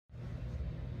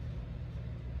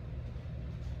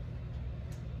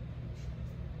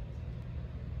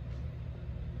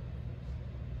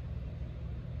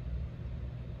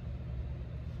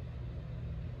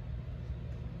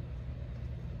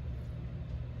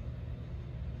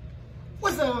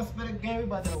What's up, Spitter Gang? We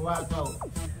about to rock out.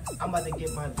 I'm about to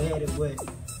get my daddy wet.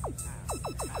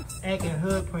 Acting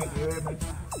hood prank, you heard me?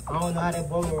 I don't know how that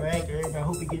boy will react, you heard me? I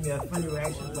hope he give me a funny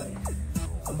reaction, but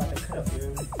I'm about to cut up, you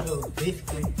heard me? So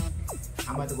basically,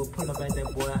 I'm about to go pull up at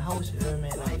that boy's house, you heard me?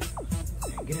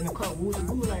 Like, get in the car, woo,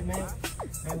 like, man,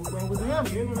 we with him,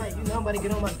 you hear me? Like, you know, I'm about to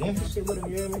get on my gangster shit with him,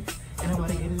 you hear me? And I'm about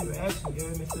to get his reaction, you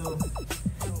hear me? So,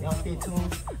 y'all stay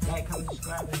tuned, like, comment,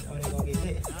 subscribe, and they're gonna get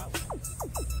lit.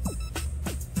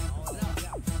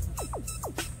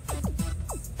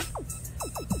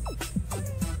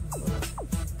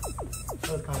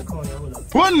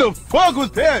 What the fuck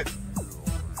was that?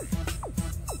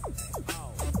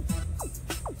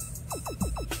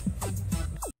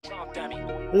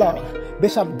 Look,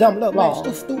 bitch, I'm dumb. Look, man, shut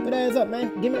your stupid ass up,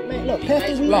 man. Give me, man, look, pass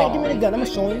the weed, man, give me the gun. I'ma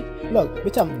show you. Look,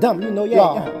 bitch, I'm dumb. You know,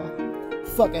 yeah.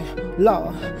 Fucking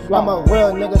law. I'm a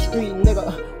real nigga, street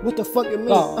nigga. What the fuck you mean?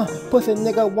 Pussy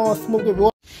nigga want smoke the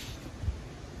road.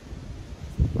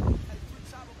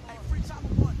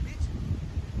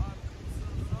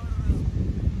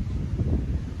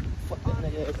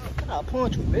 I'll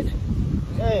punch you, bitch.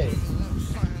 Hey.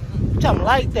 Bitch, I'm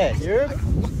like that, you heard me?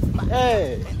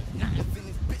 Hey.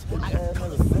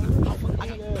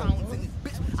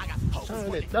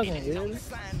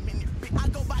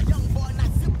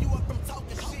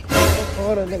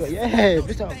 Hold on, nigga. Yeah,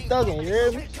 bitch, I'm thugging, you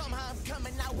heard me?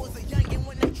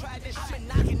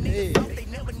 Hey.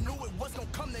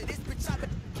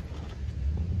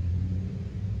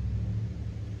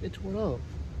 Bitch, what up?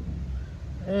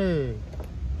 Hey.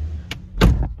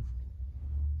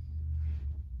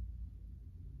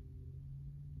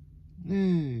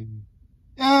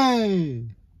 Hey.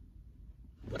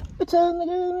 Bitch ass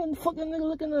nigga, fucking nigga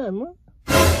looking at, man.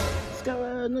 Sky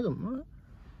ass nigga, man.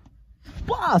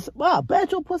 Boss, I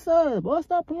bet your pussy ass, boy.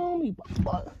 Stop playing on me,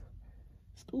 boy.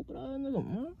 Stupid ass nigga,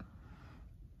 man.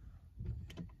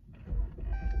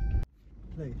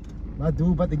 Hey, my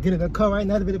dude about to get in the car right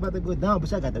now. The video about to go down,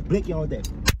 but I got the blicky on that.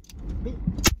 Bitch.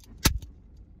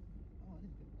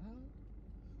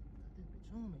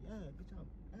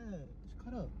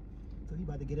 Cut up. So he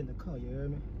about to get in the car, you hear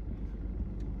me?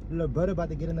 Little brother about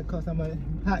to get in the car. Somebody,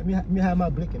 me have my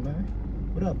blinking, man.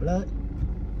 What up, blood?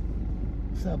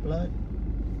 What's up, blood?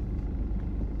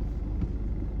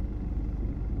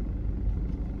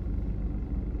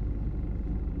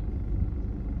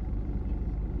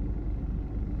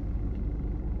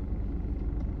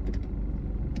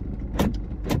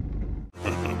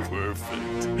 Perfect.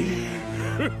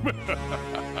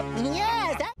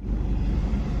 Yes.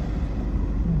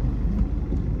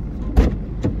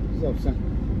 What's up, son?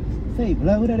 Say,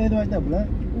 blood, who that is right there, blood?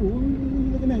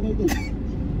 Ooh, look at that, look at that.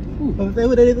 Ooh, say,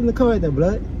 who that is in the car right there,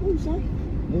 blood? Ooh, son.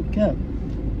 No cap.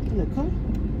 In the car?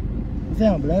 What's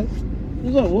up, blood?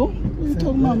 What's up, what? What you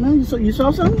talking about, man? You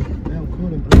saw something? Man, I'm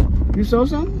cool, blood. You saw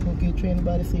something? Don't get trained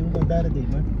anybody to see we're gonna die today,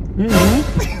 man.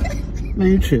 Man,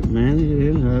 you trip, man.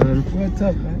 What's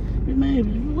up, man?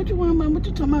 Man, what you want, man? What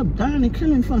you talking about dying and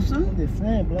killing for, son? I'm just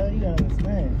saying, blood, you gotta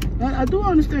understand. I do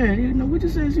understand. You know, what you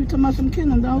say is you talking about some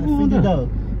killing, dog? My CD dog.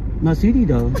 My CD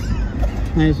dog.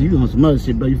 Man, so you on some other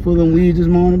shit, bro. You full on weed this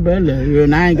morning, bro.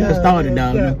 And I ain't got started,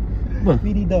 dog. Yeah. What?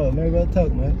 CD dog, man, real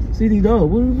talk, man. CD dog?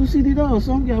 What CD dog?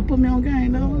 Son, you gotta put me on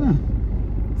game, dog. What's up?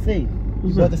 Say, you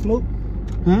What's bought up? the smoke?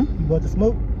 Huh? You bought the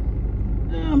smoke?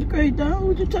 Yeah, I'm great, dog.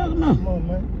 What you talking about? Come on,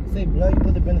 man. Say, blood, you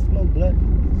put the bin of smoke, blood.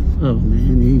 Oh,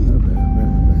 man, he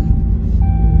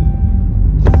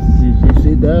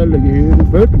see, dog, look at here.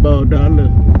 First of all, dog,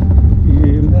 look.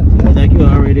 Yeah, like you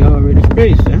already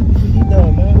spaced, huh? CD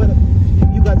dog,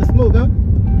 man. You got the smoke, huh?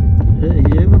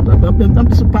 Yeah,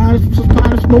 I'm supplying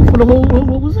smoke for the whole,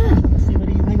 what was that? See what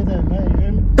these niggas at, man, you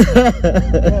hear me?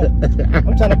 Yeah.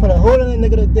 I'm trying to put a hole in that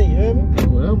nigga today, you hear me?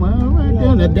 Well, all right,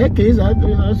 then. In that case, I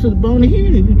should have blown the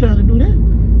heat if you trying to do that.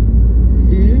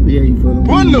 Yeah, you full of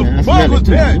What the fuck was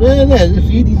that? Look at that.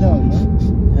 CD dog,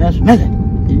 man. That's medic.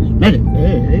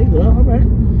 Hey, well, all right.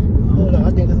 Hold on,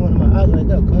 I think that's one of my eyes right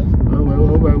there, cuz. All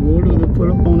right, we'll put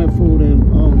up on that food and,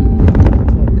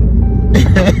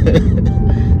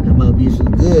 that might be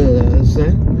some good,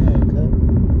 son. Yeah, cuz.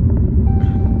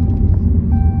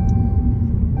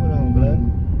 Hold on, blood.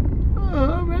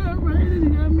 All right. You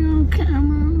got me on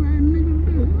camera, right,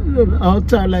 nigga. All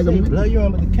time like Say, a... blood, you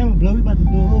on with the camera, blood. We about to do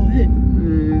a whole hit.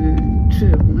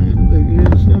 Chip, man. Look, you know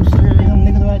what I'm Hey, saying? them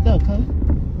niggas right there, cuz.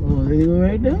 Oh, there you go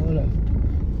right there? Hold on.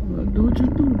 Well, do what you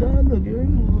do, dog. Look, you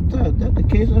ain't gonna talk. That's the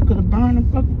case. I could have burned the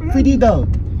fucking burn. Free D dog.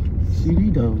 CD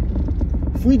dog.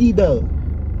 Free D dog.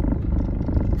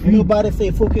 Ain't nobody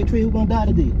say 4K tree who gonna die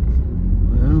today.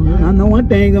 Well, I know one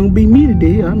thing ain't gonna be me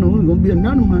today. I know it's gonna be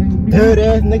another one. Dirt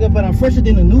ass nigga, but I'm fresher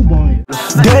than a newborn.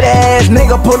 Dirt ass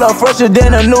nigga pull up fresher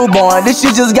than a newborn. This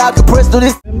shit just got compressed to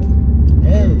this.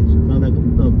 Hey, Smell like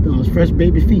a fresh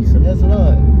baby feet. So. yes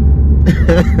Lord.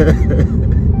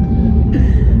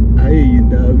 I hear you,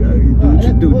 dog. I hear you do what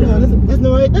you do, Hold dog. on, that's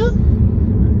no right there. Yeah,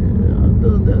 I do,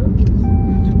 dog. Do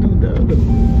what you do, dog.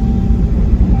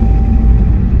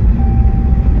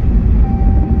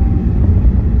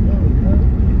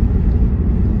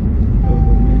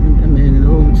 That man in the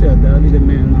hotel, dog. Leave that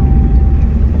man alone.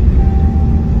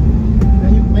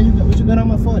 Man, you got what you got on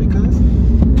my 40, cuz?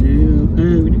 Yeah,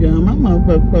 man, what you got on my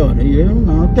motherfucking body? Yeah, I'm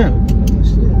all that. Oh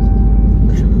shit.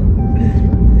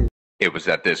 It was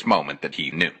at this moment that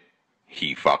he knew.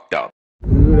 He fucked up.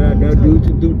 Dude, I gotta do what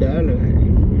you do, dog. You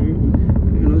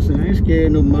know what I'm saying? I ain't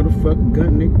scared of no motherfucking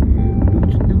gun, nigga. Do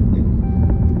what you do, nigga.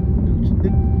 Do what you do.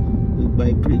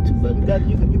 Everybody preach about that.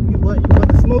 You want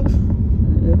the smokes?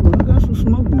 Yeah, well, I got some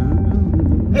smoke now.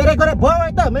 Hey, they got that boy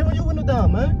right there, man. When you window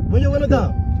down, man. When you window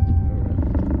down.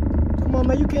 Come on,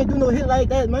 man. You can't do no hit like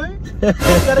that, man. You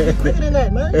gotta be quicker than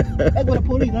that, man. That's what the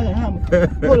police. I got hammer.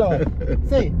 Hold on.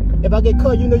 Say, if I get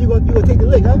caught, you know you gonna take the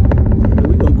lick, huh? Yeah,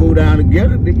 we gonna go down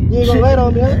together, nigga. You ain't gonna rat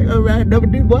on me, huh? I ain't gonna rat. Never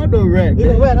did boy no rat. You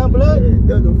gonna rat, huh, blood?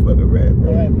 That's a fucking rat, man.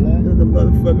 Alright, blood. That's a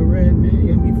motherfucking rat, man.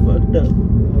 You got me fucked up.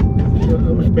 I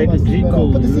respect the G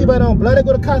code. Put the seatbelt on, blood. They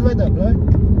go to cops right there, blood.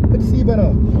 Put the seatbelt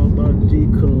on. All about the G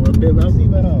code. I bet Put the I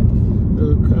seatbelt on. the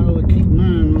car would keep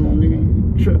mine on, nigga.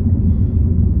 You trip.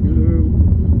 You heard me?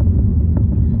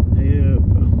 Yeah,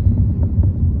 bro.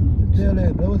 Tell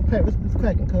that, blood. What's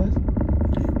cracking, cuz?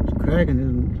 It's cracking.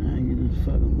 This trying to get this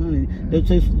fucking money. They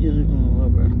chase you.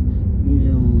 Bro.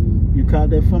 You caught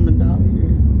that from me, dog.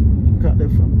 You caught that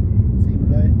from me. See,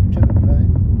 blood. You tripping, blood.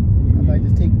 I might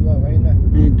just take you out right now.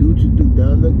 Man, do what you do,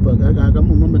 dog. Look, fuck, I'm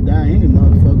gonna die any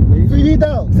motherfucker, please. Free D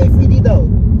dog. Say free D dog.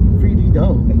 Free D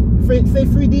dog. Say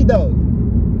free D dog.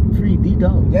 Free D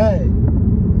dog. Yeah.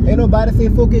 Ain't nobody say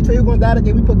 4K Trey, you gonna die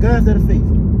today. We put guns to the face.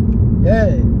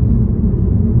 Yeah.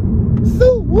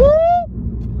 So woo!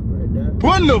 Right there.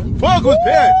 What the fuck was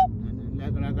that?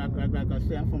 Like I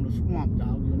said, I'm from the swamp,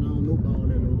 dog. You know, I don't know about all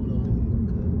that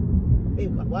old. Hey,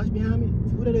 watch behind me.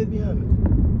 Who that is behind me?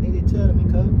 They telling me,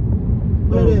 cuz.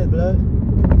 Who that is, blood?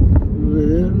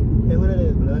 Yeah. Hey, who that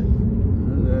is, blood?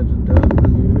 That's a dog.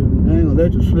 I ain't gonna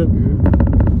let you slip here.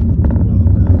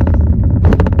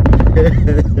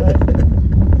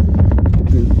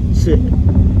 Shit.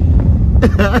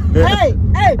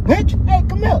 Hey, bitch! Hey,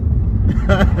 come here!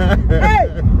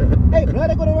 Hey, blood,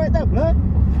 they go to right there, blood.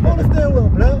 Hold the steering wheel,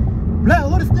 blood. Blood,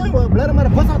 hold the steering wheel, blood. I'm about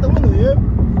to bust out the window here.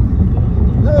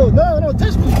 No, don't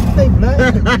touch me. Say, blood.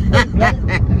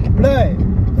 Blood.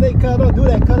 Say, cuz, don't do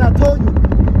that, cuz I told you.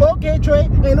 Okay, Trey,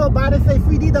 ain't nobody say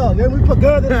free D dog. Yeah? We put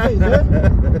guns in the face, yeah?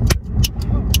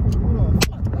 Hold on,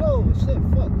 fuck. Oh, shit,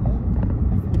 fuck,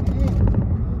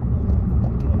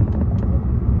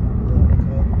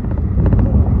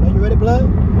 Are you ready, blood?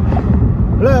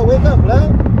 Blood, wake up, blood.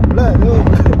 Blood, no.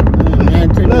 Man,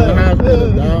 take me to the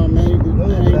hospital, dog, man. You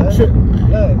trip,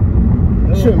 man.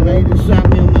 Trip, man. You just shot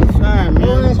me on my side, man. I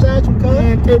ain't shot you, cuz.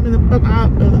 Man, take me the fuck out,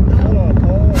 Hold on,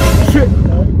 cuz. Trip.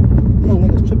 These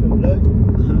niggas tripping, blood.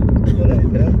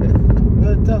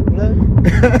 Blood talk, blood.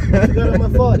 You got on my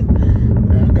 40. I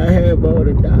got hair about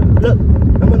it, dog. Look,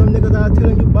 remember them niggas I was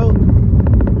telling you about?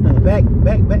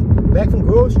 Back from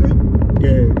Grove Street?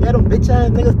 Yeah. Yeah, them bitch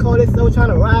ass niggas call this so trying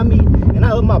to rob me. And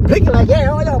I was my blinking like, yeah,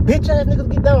 all y'all bitch ass niggas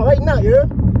get down right now, you hear?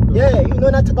 Yeah, you know,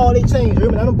 and I took all they change, you hear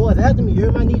me? Now them boys after me, you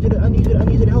hear me? I need you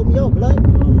to help me out, blood.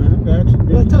 Oh, man, I got you.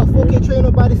 Blood tough, 4K train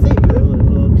nobody safe, you hear me?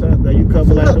 You cover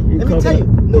So like look, let me tell you.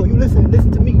 No, you listen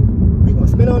to me. We gonna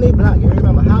spin on their block, you hear me?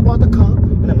 I'ma hop out the car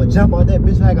and I'ma jump out that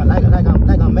bitch like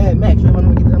I'm Mad Max, you hear me?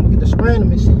 I'm gonna get the spraying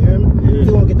them and shit, you hear me? Yeah.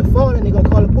 They gonna get the phone and they gonna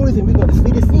call the police and we gonna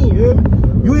speed the scene, you hear me?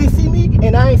 You ain't see me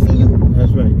and I ain't see you.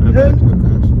 That's right. I got you.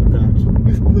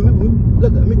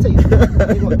 Look, let me tell you,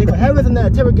 they gonna have us in that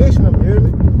interrogation room, you hear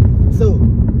me? So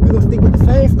we gonna stick with the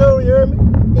same story, you hear me?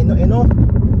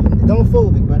 And don't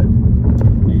fold, big brother.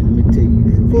 Man, let me tell you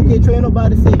this. 4K train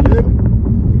nobody safe, you hear me?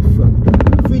 You fucked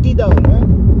up. Free D dog, man.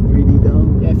 3D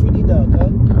dog? Yeah, free D dog, cuz.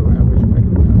 I respect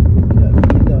it, dog. Yeah, free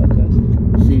D dog, cuz.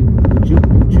 See, what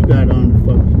you got on the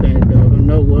fucking stand, dog. I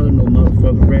know what no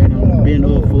motherfucking rat on been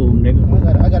old fool, nigga.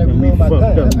 I gotta And we reload my fucked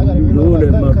gun. up. I gotta You reload know my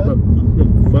that gun, cuz.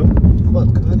 motherfucker. Fuck. Fuck,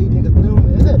 cuz these niggas doing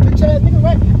it. Is that bitch ass nigga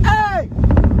right? Hey!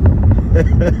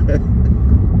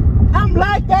 I'm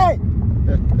like that!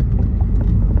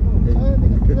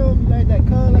 Niggas doing me like that,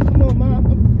 cuz. Like, come on, man.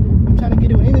 I'm trying to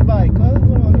get it with anybody, cuz.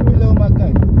 Hold on, let me reload my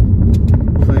gun.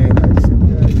 Playing that shit.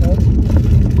 Yeah, cuz.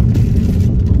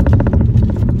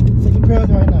 Take your pills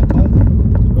right now,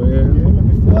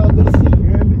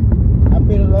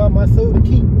 my soul to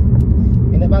keep.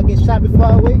 And if I get shot before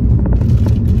I wake,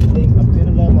 then I'm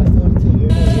gonna love my soul to take. You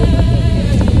know?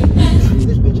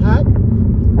 This bitch hot.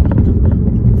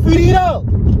 Free dog.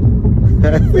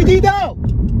 Free dog.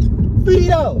 Free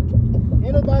dog.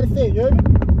 Ain't nobody say, you heard me?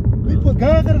 We put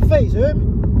guns in the face, you heard me?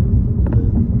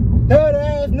 Dirty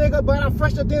ass nigga, but I'm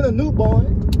fresher than a newborn.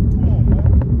 Come on,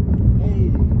 man.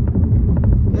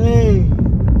 Hey.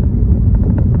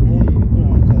 Hold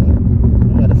on, cuz.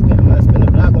 I'm about to spin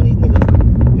the block on these niggas.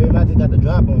 Everybody just got the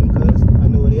drop on me, cuz. I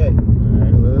know where they at.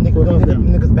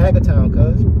 Niggas bag of town,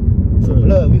 cuz. So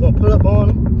blood, we gonna pull up on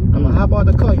them. I'ma hop out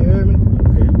the car, you heard me?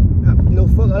 Okay. No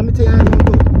fuck, let me tell you how it's gonna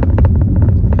go.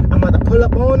 I'm about to pull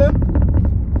up on them.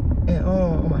 And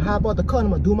I'm gonna hop out the car and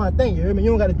I'm gonna do my thing, you hear me? You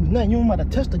don't gotta do nothing, you don't gotta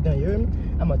touch the gun, you hear me?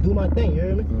 I'm gonna do my thing, you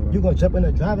hear me? You gonna jump in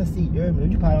the driving seat, you hear me?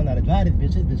 You probably don't know how to drive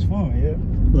this bitch, this phone, you hear me?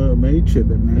 Well, man, you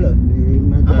tripping, man. Look,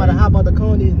 I'm about to hop out the car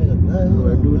on these niggas, blood.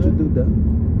 Do what you do, though. Do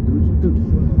what you do.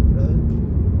 Blood.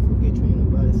 Forget you ain't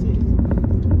nobody says.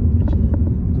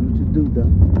 Do what you do,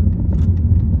 though.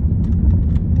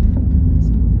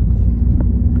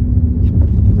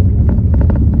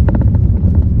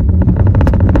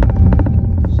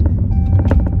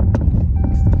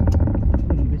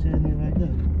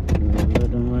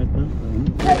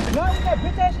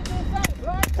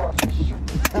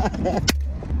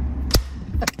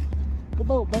 Come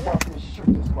on, man.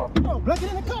 Come on, blood, get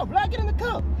in the car, blood, get in the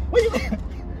car. Where you going?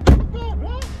 Go,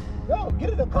 blood. Yo, get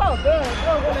in the car, blood.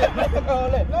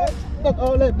 Look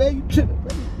all that, man. You tripping,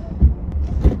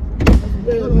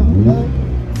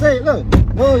 man. Say, look.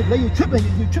 No, blood, you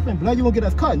tripping, blood. You won't get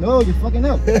us caught. No, you fucking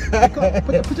up.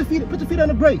 Put your feet on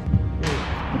the brake.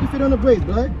 Put your feet on the brake,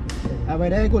 blood. All right,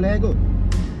 there you go, there you go.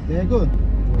 There you go.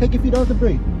 Take your feet off the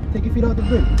brake. Take your feet off the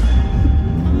brake.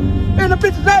 And the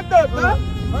bitch is out there, blood.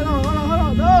 Hold on.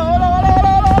 No, hold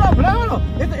on.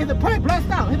 It's the brake, blood,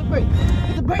 stop. Hit the brake.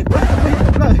 Hit the brake, blood. Hit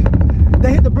the blood.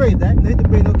 They hit the brake, Zach. They hit the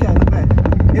brake, no cap, no back.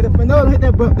 Hit the no, hit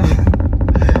that brake.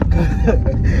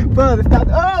 Brother, stop.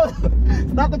 Oh!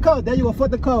 Stop the car. There you go, fuck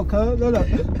the car, cuz. Look.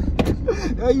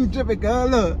 Yo, you tripping, cuz.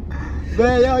 Look.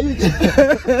 Man, yo, you tripping.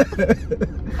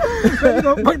 Man, you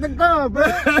gonna fuck the car, bro.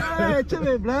 Hey,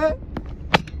 tripping, blood.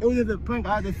 It was just a prank.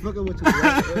 I was just fucking with you, bro.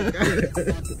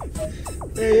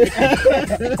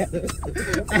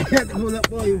 I had to pull up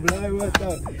for you, blood. What's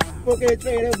up? Fucking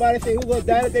trade. Everybody say who gonna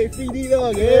die today? CD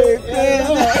dog, yeah.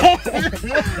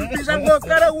 Bitch, I'm gonna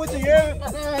cut up with you, yeah.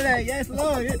 Fuck all that. Yes,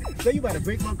 Lord. Yeah. So you about to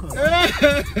break my car.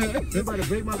 You about to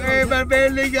break my car. Everybody,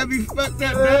 man, nigga got me fucked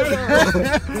up,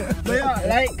 So y'all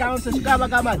like, comment, subscribe. I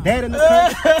got my dad in the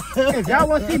car. If y'all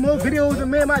want to see more videos of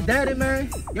me and my daddy, man,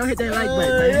 y'all hit that like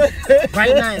button, man.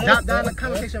 Right now, drop down in the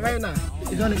comment section right now.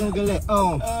 It's only gonna get lit.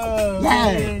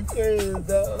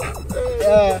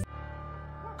 Yeah.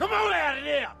 Come on out of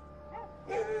there!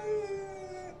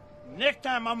 Next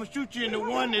time I'm gonna shoot you in the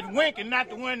one that wink and not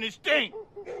the one that stink.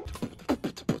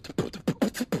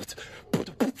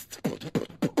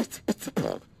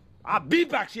 I'll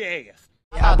beatbox your ass.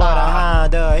 I bought a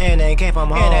Honda and it came from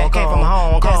Hong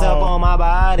Kong. Test up on my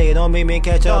body, don't make me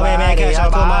catch up. I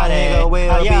put my nigga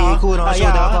will be cool, don't shoot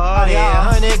the party.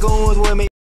 100 goons with me.